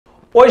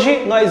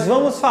Hoje nós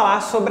vamos falar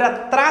sobre a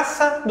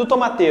traça do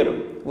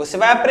tomateiro. Você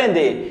vai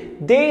aprender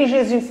desde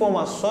as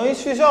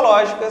informações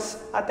fisiológicas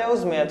até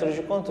os métodos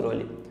de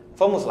controle.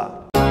 Vamos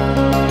lá!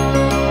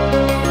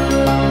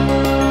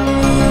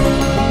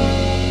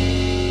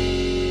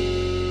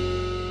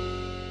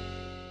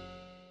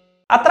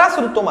 A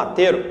traça do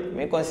tomateiro,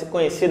 também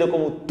conhecida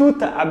como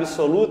tuta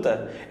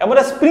absoluta, é uma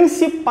das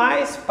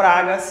principais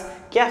pragas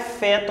que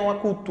afetam a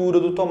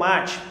cultura do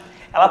tomate.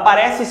 Ela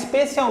aparece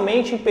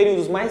especialmente em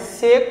períodos mais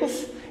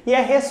secos e é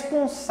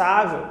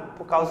responsável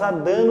por causar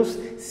danos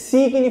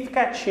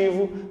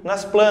significativos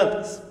nas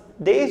plantas,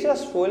 desde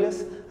as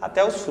folhas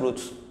até os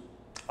frutos.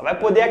 Ela vai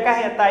poder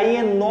acarretar aí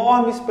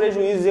enormes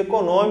prejuízos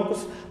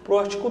econômicos para os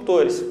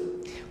horticultores.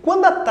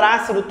 Quando a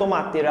traça do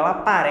tomateiro ela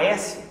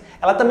aparece,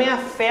 ela também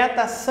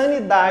afeta a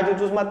sanidade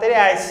dos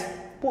materiais.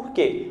 Por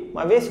quê?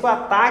 Uma vez que o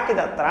ataque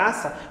da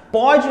traça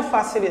pode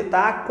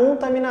facilitar a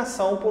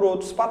contaminação por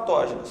outros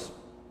patógenos.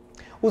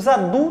 Os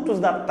adultos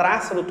da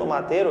traça do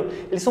tomateiro,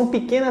 eles são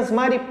pequenas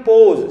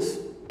mariposas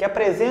que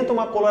apresentam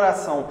uma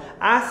coloração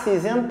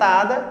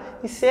acinzentada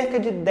e cerca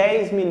de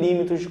 10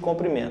 milímetros de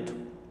comprimento.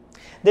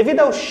 Devido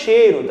ao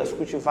cheiro das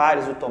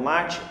cultivares do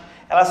tomate,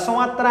 elas são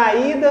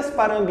atraídas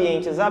para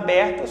ambientes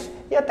abertos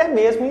e até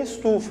mesmo em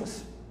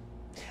estufas.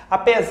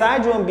 Apesar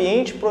de um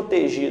ambiente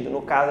protegido,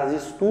 no caso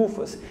as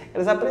estufas,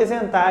 eles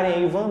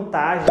apresentarem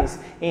vantagens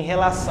em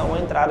relação à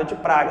entrada de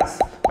pragas.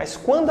 Mas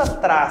quando a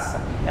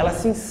traça ela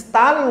se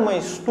instala em uma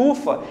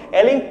estufa,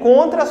 ela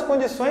encontra as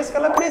condições que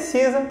ela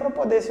precisa para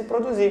poder se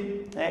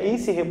produzir, e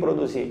se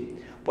reproduzir,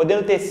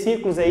 podendo ter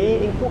ciclos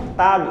aí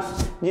encurtados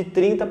de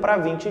 30 para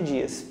 20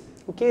 dias,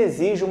 o que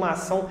exige uma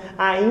ação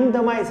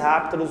ainda mais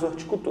rápida dos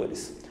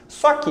horticultores.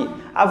 Só que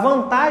a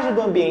vantagem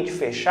do ambiente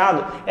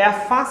fechado é a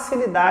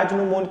facilidade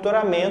no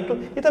monitoramento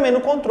e também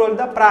no controle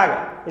da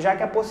praga, já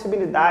que a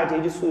possibilidade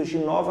de surgir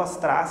novas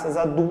traças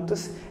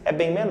adultas é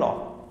bem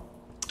menor.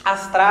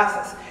 As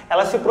traças,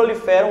 elas se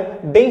proliferam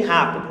bem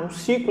rápido, um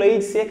ciclo aí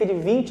de cerca de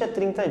 20 a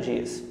 30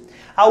 dias.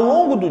 Ao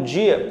longo do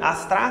dia,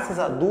 as traças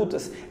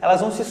adultas,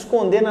 elas vão se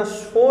esconder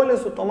nas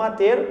folhas do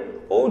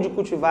tomateiro ou de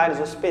cultivares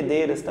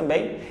hospedeiras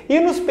também, e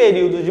nos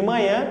períodos de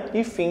manhã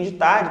e fim de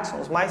tarde, que são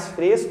os mais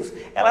frescos,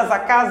 elas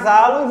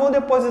acasalam e vão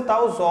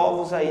depositar os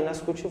ovos aí nas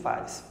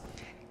cultivares.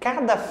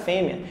 Cada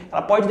fêmea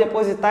ela pode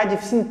depositar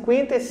de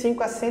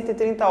 55 a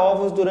 130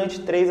 ovos durante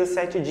 3 a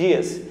 7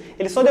 dias.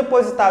 Eles são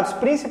depositados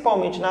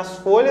principalmente nas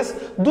folhas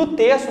do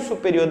terço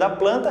superior da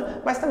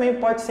planta, mas também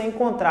pode ser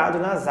encontrado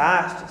nas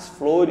hastes,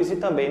 flores e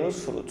também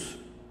nos frutos.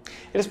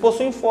 Eles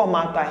possuem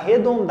formato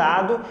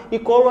arredondado e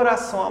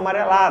coloração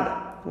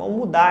amarelada. Vão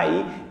mudar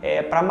aí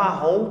para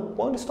marrom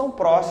quando estão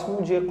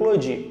próximos de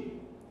eclodir.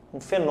 Um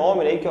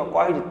fenômeno aí que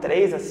ocorre de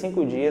 3 a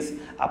 5 dias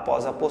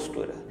após a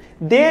postura.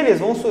 Deles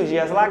vão surgir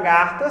as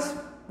lagartas,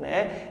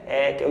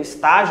 que é o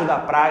estágio da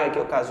praga que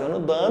ocasiona o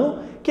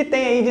dano, que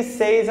tem aí de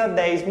 6 a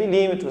 10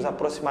 milímetros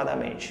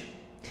aproximadamente.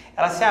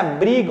 Elas se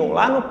abrigam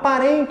lá no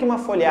parênquima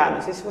foliar,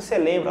 não sei se você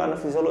lembra lá na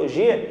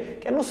fisiologia,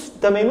 que é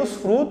também nos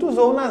frutos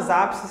ou nas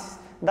ápices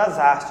das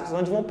hastes,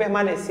 onde vão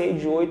permanecer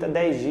de 8 a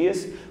 10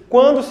 dias,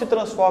 quando se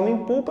transformam em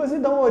pupas e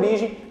dão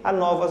origem a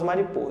novas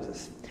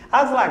mariposas.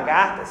 As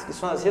lagartas, que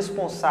são as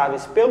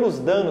responsáveis pelos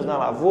danos na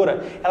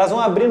lavoura, elas vão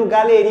abrindo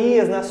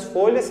galerias nas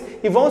folhas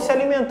e vão se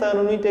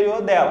alimentando no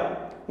interior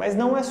dela. Mas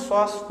não é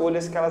só as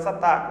folhas que elas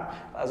atacam,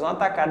 elas vão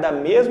atacar da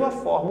mesma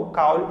forma o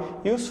caule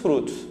e os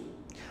frutos.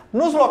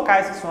 Nos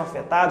locais que são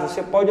afetados,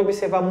 você pode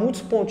observar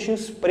muitos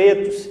pontinhos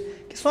pretos,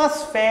 que são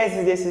as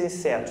fezes desses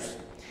insetos.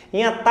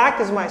 Em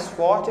ataques mais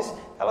fortes,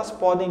 elas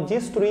podem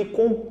destruir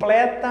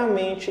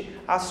completamente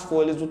as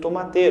folhas do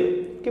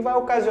tomateiro, o que vai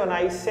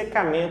ocasionar o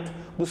secamento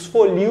dos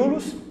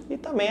folíolos e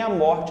também a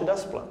morte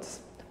das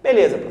plantas.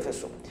 Beleza,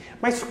 professor,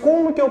 mas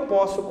como que eu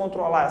posso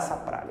controlar essa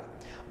praga?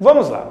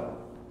 Vamos lá.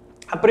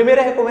 A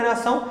primeira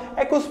recomendação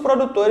é que os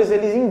produtores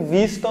eles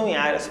invistam em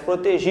áreas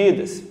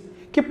protegidas,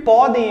 que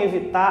podem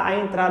evitar a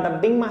entrada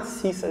bem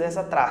maciça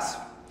dessa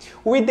traça.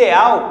 O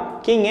ideal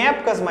é que em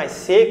épocas mais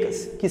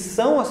secas, que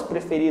são as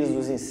preferidas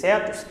dos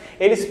insetos,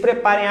 eles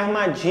preparem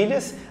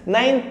armadilhas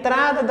na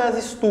entrada das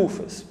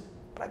estufas,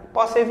 para que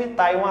possa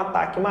evitar um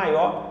ataque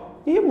maior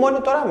e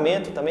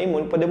monitoramento também,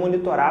 poder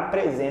monitorar a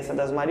presença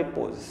das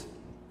mariposas.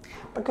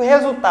 Para que o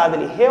resultado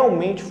ele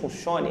realmente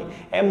funcione,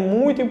 é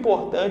muito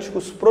importante que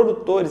os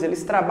produtores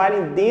eles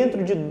trabalhem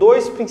dentro de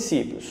dois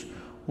princípios,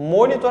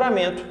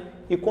 monitoramento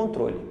e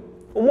controle.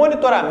 O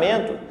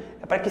monitoramento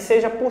é para que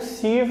seja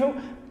possível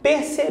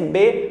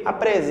perceber a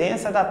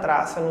presença da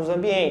traça nos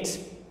ambientes,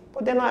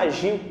 podendo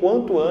agir o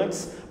quanto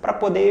antes para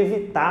poder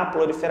evitar a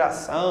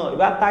proliferação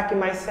e ataques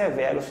mais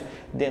severos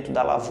dentro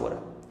da lavoura.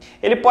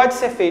 Ele pode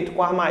ser feito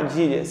com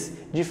armadilhas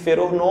de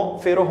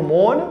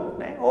feromônio,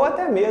 ou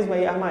até mesmo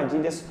aí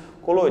armadilhas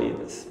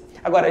coloridas.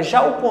 Agora,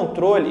 já o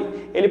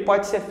controle, ele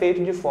pode ser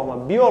feito de forma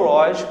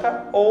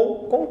biológica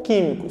ou com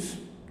químicos.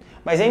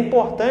 Mas é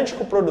importante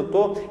que o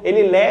produtor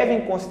ele leve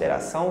em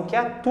consideração que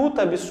a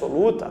tuta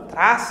absoluta, a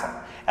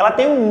traça, ela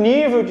tem um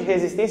nível de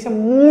resistência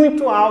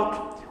muito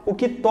alto, o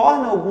que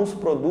torna alguns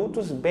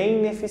produtos bem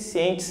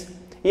ineficientes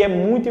e é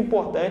muito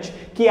importante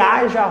que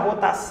haja a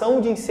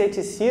rotação de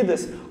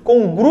inseticidas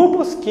com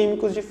grupos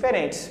químicos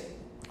diferentes.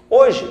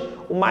 Hoje,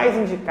 o mais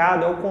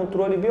indicado é o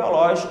controle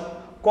biológico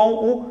com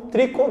o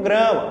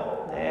tricograma,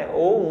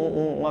 ou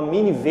uma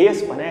mini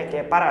vespa, que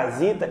é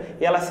parasita,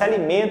 e ela se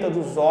alimenta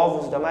dos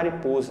ovos da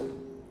mariposa,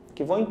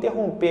 que vão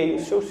interromper aí o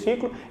seu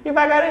ciclo e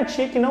vai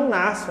garantir que não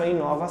nasçam aí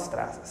novas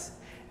traças.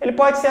 Ele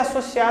pode ser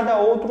associado a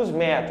outros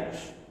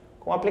métodos,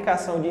 com a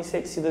aplicação de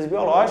inseticidas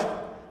biológicos,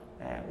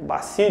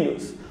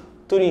 bacilos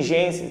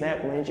thuringienses,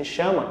 como a gente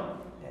chama.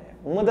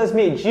 Uma das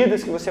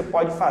medidas que você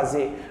pode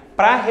fazer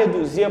para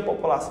reduzir a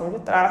população de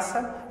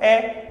traça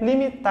é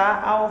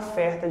limitar a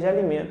oferta de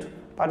alimento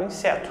para o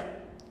inseto,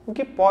 o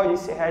que pode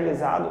ser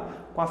realizado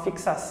com a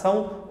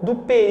fixação do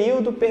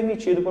período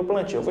permitido para o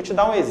plantio. Eu vou te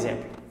dar um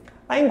exemplo.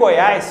 Lá em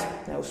Goiás,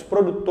 os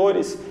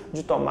produtores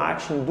de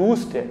tomate,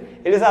 indústria,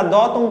 eles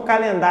adotam um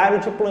calendário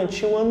de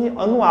plantio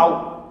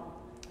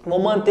anual, vão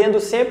mantendo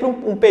sempre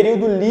um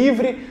período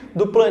livre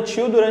do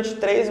plantio durante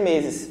 3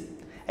 meses.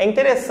 É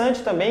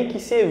interessante também que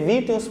se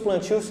evitem os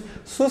plantios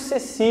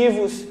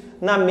sucessivos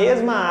na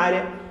mesma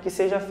área que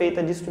seja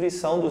feita a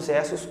destruição dos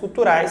restos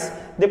culturais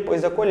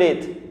depois da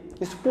colheita.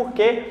 Isso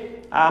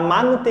porque a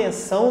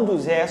manutenção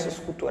dos restos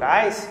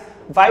culturais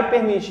vai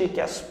permitir que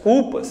as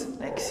pulpas,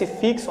 que se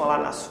fixam lá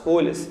nas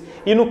folhas,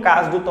 e no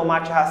caso do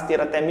tomate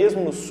rasteiro até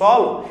mesmo no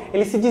solo,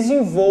 eles se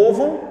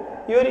desenvolvam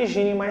e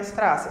originem mais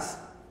traças,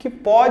 que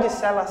pode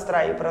se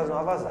alastrar aí para as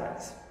novas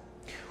áreas.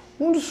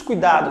 Um dos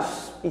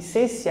cuidados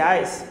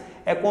essenciais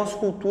é com as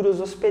culturas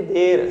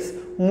hospedeiras.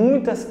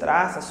 Muitas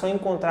traças são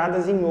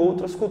encontradas em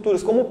outras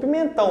culturas, como o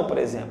pimentão, por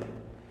exemplo.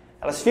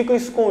 Elas ficam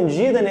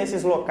escondidas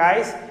nesses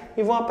locais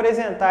e vão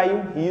apresentar aí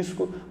um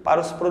risco para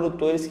os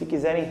produtores que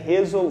quiserem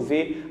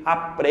resolver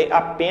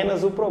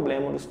apenas o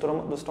problema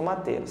dos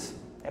tomateiros.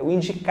 O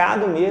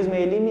indicado mesmo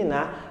é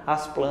eliminar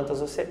as plantas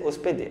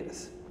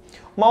hospedeiras.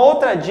 Uma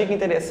outra dica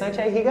interessante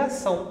é a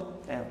irrigação,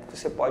 que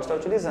você pode estar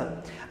utilizando.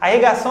 A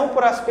irrigação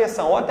por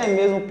aspersão ou até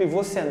mesmo o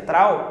pivô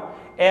central,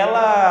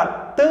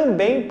 ela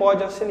também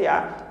pode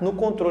auxiliar no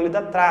controle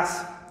da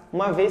traça,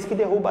 uma vez que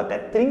derruba até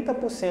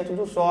 30%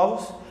 dos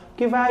ovos,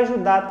 que vai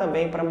ajudar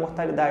também para a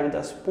mortalidade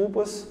das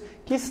pulpas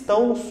que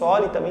estão no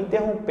solo e também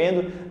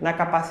interrompendo na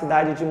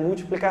capacidade de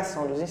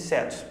multiplicação dos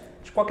insetos.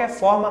 De qualquer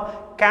forma,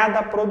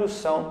 cada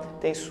produção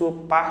tem sua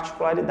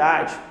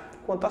particularidade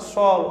quanto a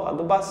solo,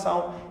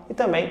 adubação e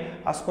também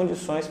as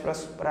condições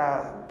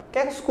para que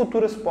as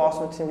culturas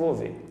possam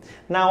desenvolver.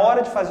 Na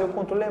hora de fazer o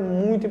controle é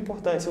muito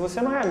importante. Se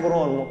você não é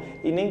agrônomo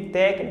e nem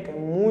técnico, é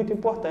muito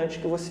importante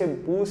que você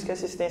busque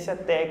assistência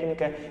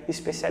técnica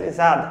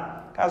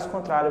especializada. Caso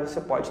contrário, você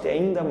pode ter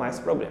ainda mais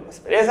problemas,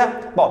 beleza?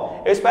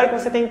 Bom, eu espero que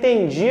você tenha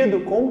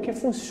entendido como que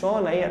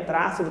funciona aí a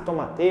traça do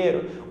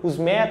tomateiro, os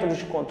métodos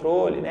de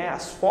controle,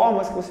 as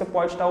formas que você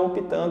pode estar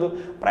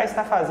optando para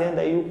estar fazendo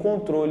aí o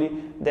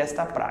controle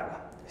desta praga.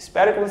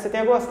 Espero que você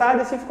tenha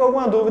gostado e se ficou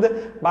alguma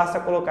dúvida, basta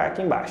colocar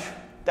aqui embaixo.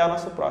 Até o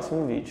nosso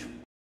próximo vídeo.